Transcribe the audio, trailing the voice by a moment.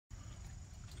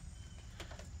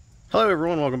Hello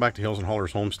everyone, welcome back to Hills and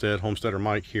Haulers Homestead. Homesteader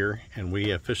Mike here, and we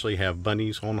officially have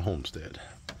bunnies on the homestead.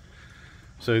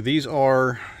 So these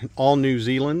are all New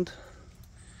Zealand.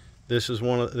 This is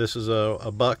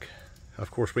a buck.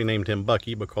 Of course we named him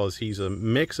Bucky because he's a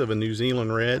mix of a New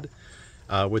Zealand red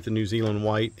with a New Zealand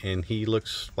white, and he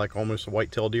looks like almost a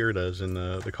white-tailed deer does in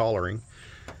the collaring.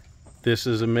 This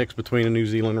is a mix between a New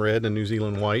Zealand red and a New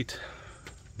Zealand white.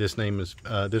 This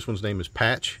one's name is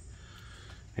Patch.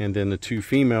 And then the two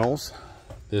females,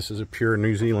 this is a pure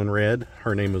New Zealand red.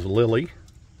 Her name is Lily.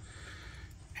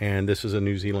 And this is a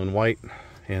New Zealand white.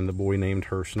 And the boy named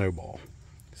her Snowball.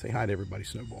 Say hi to everybody,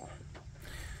 Snowball.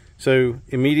 So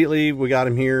immediately we got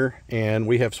him here, and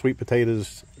we have sweet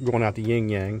potatoes going out to yin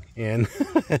yang. And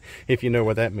if you know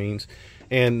what that means.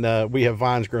 And we have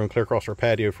vines growing clear across our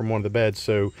patio from one of the beds.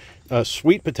 So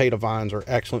sweet potato vines are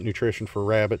excellent nutrition for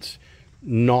rabbits,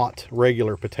 not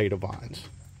regular potato vines.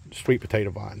 Sweet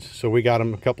potato vines. So we got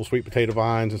them a couple sweet potato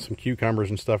vines and some cucumbers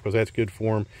and stuff because that's good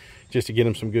for them, just to get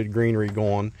them some good greenery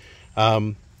going.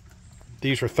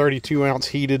 These are 32-ounce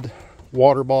heated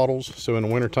water bottles, so in the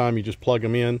wintertime you just plug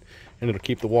them in and it'll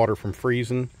keep the water from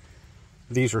freezing.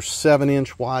 These are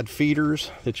 7-inch wide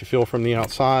feeders that you fill from the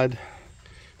outside.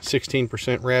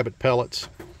 16% rabbit pellets.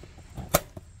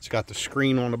 It's got the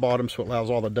screen on the bottom so it allows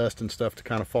all the dust and stuff to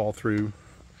kind of fall through.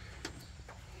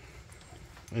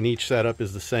 And each setup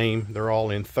is the same. They're all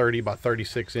in 30 by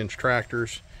 36-inch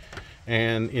tractors.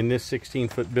 And in this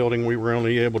 16-foot building, we were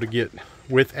only able to get,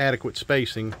 with adequate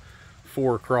spacing,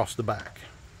 4 across the back.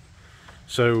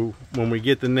 So when we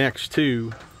get the next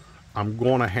 2, I'm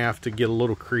going to have to get a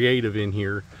little creative in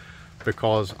here,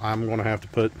 because I'm going to have to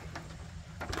put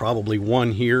probably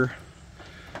 1 here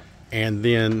and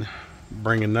then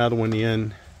bring another one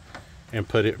in and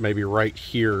put it maybe right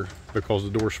here, because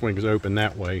the door swings open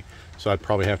that way. So I'd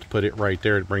probably have to put it right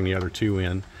there to bring the other 2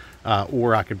 in.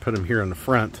 Or I could put them here in the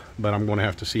front, but I'm going to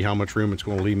have to see how much room it's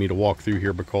going to leave me to walk through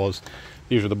here, because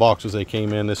these are the boxes they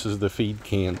came in. This is the feed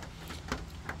can.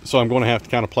 So I'm going to have to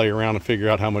kind of play around and figure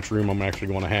out how much room I'm actually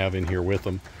going to have in here with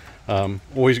them.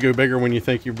 Always go bigger when you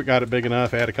think you've got it big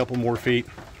enough. Add a couple more feet.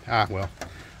 Well,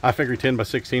 I figured 10 by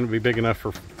 16 would be big enough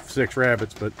for 6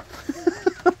 rabbits, but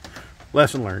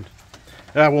lesson learned.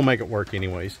 We'll make it work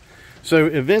anyways. So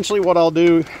eventually what I'll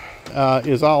do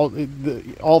is all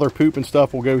their poop and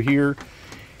stuff will go here.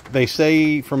 They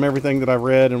say, from everything that I've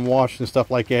read and watched and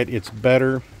stuff like that, it's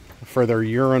better for their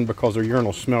urine, because their urine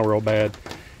will smell real bad.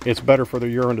 It's better for their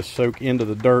urine to soak into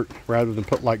the dirt rather than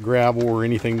put like gravel or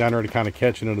anything down there to kind of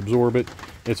catch it and absorb it.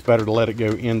 It's better to let it go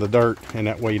in the dirt, and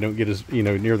that way you don't get as,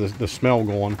 near the smell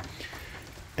going.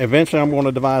 Eventually I'm going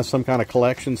to devise some kind of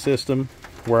collection system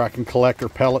where I can collect their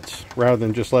pellets rather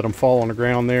than just let them fall on the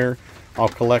ground there. I'll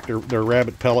collect their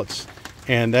rabbit pellets,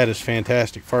 and that is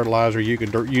fantastic fertilizer. You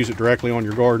can use it directly on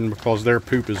your garden, because their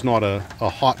poop is not a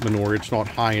hot manure. It's not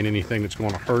high in anything that's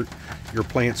going to hurt your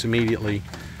plants immediately.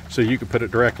 So you can put it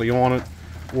directly on it,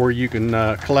 or you can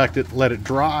collect it, let it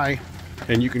dry,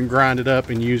 and you can grind it up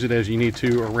and use it as you need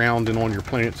to around and on your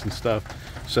plants and stuff.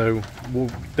 So we'll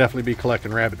definitely be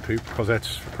collecting rabbit poop, because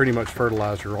that's pretty much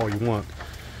fertilizer all you want.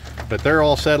 But they're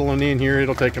all settling in here.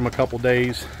 It'll take them a couple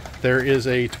days. There is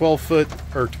a 12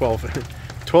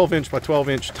 inch by 12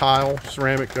 inch tile,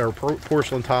 ceramic or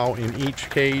porcelain tile in each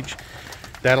cage.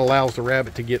 That allows the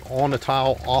rabbit to get on the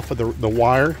tile off of the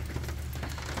wire,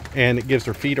 and it gives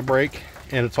their feet a break.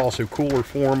 And it's also cooler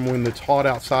for them when it's hot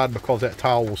outside, because that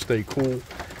tile will stay cool.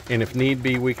 And if need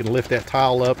be, we can lift that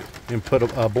tile up and put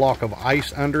a block of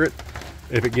ice under it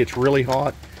if it gets really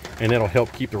hot, and it'll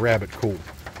help keep the rabbit cool.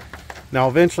 Now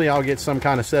eventually I'll get some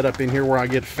kind of setup in here where I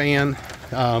get a fan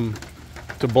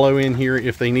to blow in here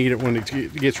if they need it when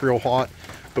it gets real hot.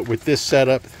 But with this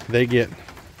setup, they get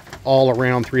all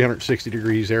around 360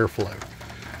 degrees airflow,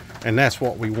 and that's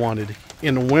what we wanted.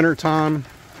 In the winter time,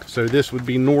 so this would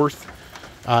be north,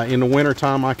 in the winter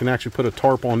time I can actually put a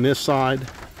tarp on this side,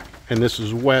 and this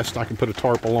is west. I can put a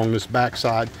tarp along this back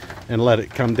side and let it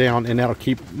come down, and that'll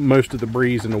keep most of the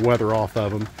breeze and the weather off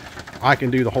of them. I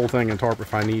can do the whole thing in tarp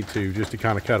if I need to, just to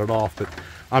kind of cut it off, but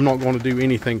I'm not going to do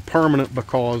anything permanent,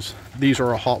 because these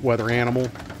are a hot weather animal.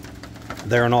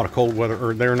 They're not a cold weather,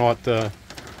 or they're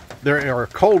a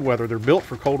cold weather. They're built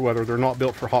for cold weather. They're not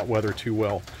built for hot weather too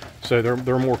well. So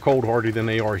they're more cold hardy than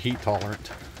they are heat tolerant.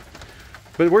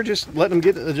 But we're just letting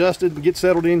them get adjusted and get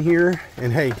settled in here.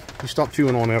 And hey, you stop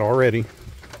chewing on that already.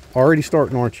 Already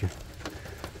starting, aren't you?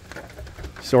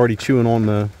 It's already chewing on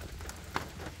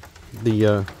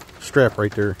the strap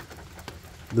right there,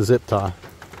 the zip tie.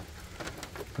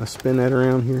 I spin that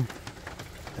around here.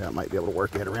 Yeah, I might be able to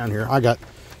work that around here. I got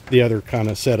the other kind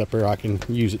of setup where I can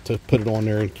use it to put it on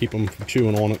there and keep them from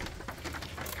chewing on it.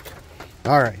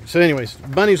 All right, so anyways,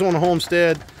 bunnies on the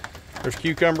homestead. There's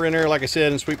cucumber in there, like I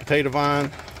said, and sweet potato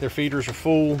vine. Their feeders are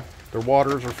full, their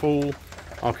waters are full.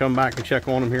 I'll come back and check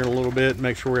on them here in a little bit,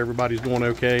 make sure everybody's doing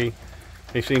okay.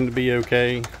 They seem to be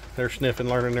okay. They're sniffing,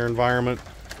 learning their environment.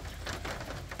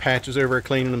 Patch is over there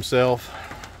cleaning himself.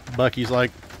 Bucky's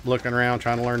like looking around,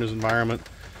 trying to learn his environment.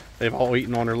 They've all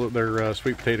eaten on their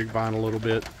sweet potato vine a little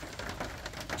bit.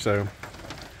 So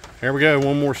here we go,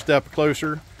 one more step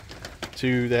closer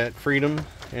to that freedom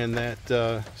and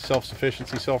that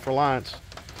self-sufficiency, self-reliance.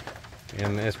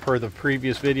 And as per the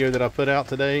previous video that I put out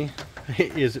today,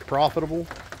 is it profitable?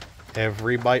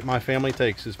 Every bite my family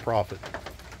takes is profit.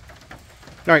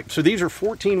 All right, so these are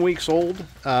 14 weeks old.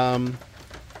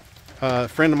 A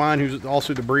friend of mine who's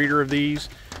also the breeder of these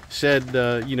said,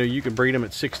 you know, you can breed them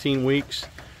at 16 weeks,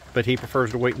 but he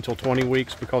prefers to wait until 20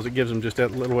 weeks because it gives them just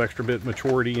that little extra bit of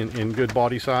maturity and good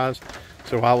body size.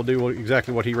 So I will do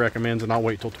exactly what he recommends, and I'll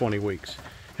wait till 20 weeks.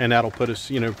 And that'll put us,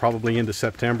 you know, probably into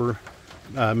September,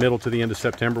 middle to the end of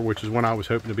September, which is when I was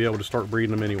hoping to be able to start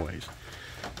breeding them anyways.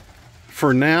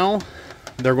 For now,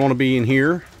 they're going to be in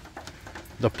here.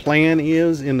 The plan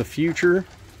is, in the future,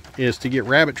 is to get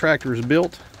rabbit tractors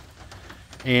built.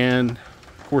 And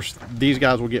of course, these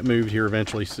guys will get moved here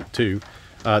eventually too,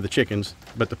 the chickens.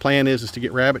 But the plan is to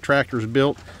get rabbit tractors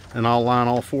built, and I'll line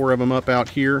all 4 of them up out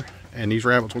here. And these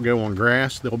rabbits will go on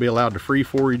grass. They'll be allowed to free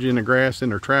forage in the grass in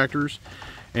their tractors,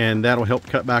 and that'll help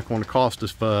cut back on the cost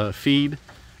of feed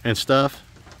and stuff.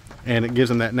 And it gives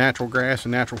them that natural grass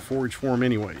and natural forage for them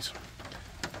anyways.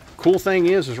 Cool thing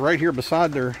is right here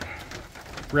beside their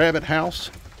rabbit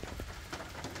house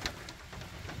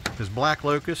is black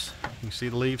locust. You can see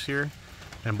the leaves here,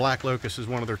 and black locust is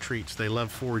one of their treats. They love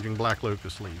foraging black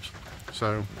locust leaves.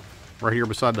 So right here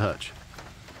beside the hutch.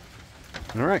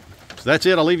 All right, so that's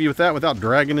it. I'll leave you with that without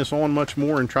dragging this on much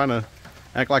more and trying to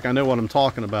act like I know what I'm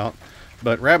talking about.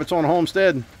 But rabbits on a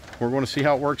homestead, we're going to see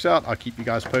how it works out. I'll keep you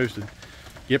guys posted.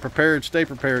 Get prepared, stay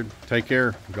prepared, take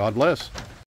care, God bless.